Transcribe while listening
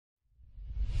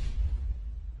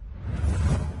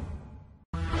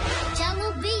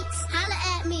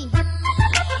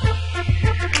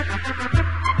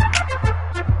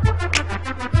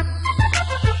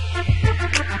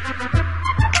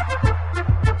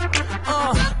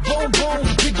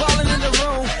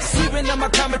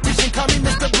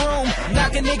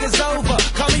knocking niggas over.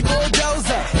 Call me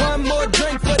bulldozer. One more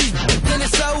drink for these then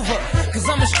it's over. Cause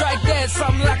I'ma strike that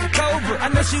something like a cobra. I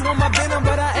know she want my venom,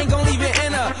 but I ain't gon' leave it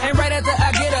in her. And right after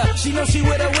I get her, she know she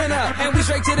with a winner. And we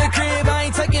straight to the crib, I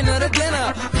ain't taking her to dinner.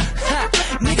 Ha,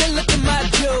 nigga, look at my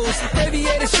jewels.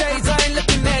 Aviator shades, I ain't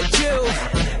looking at you.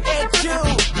 At you,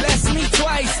 bless me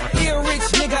twice. He a rich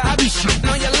nigga, I be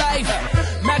shitting on your life.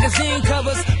 Magazine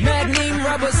covers, magnum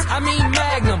rubbers, I mean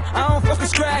magnum. I don't fuck with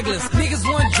stragglers. Niggas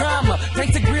want drama,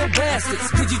 thanks to grill bastards.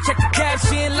 Could you check the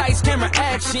caption? Lights, camera,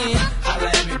 action. Holla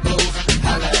at me, boo.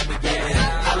 Holla at me,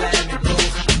 yeah. Holla at me, boo.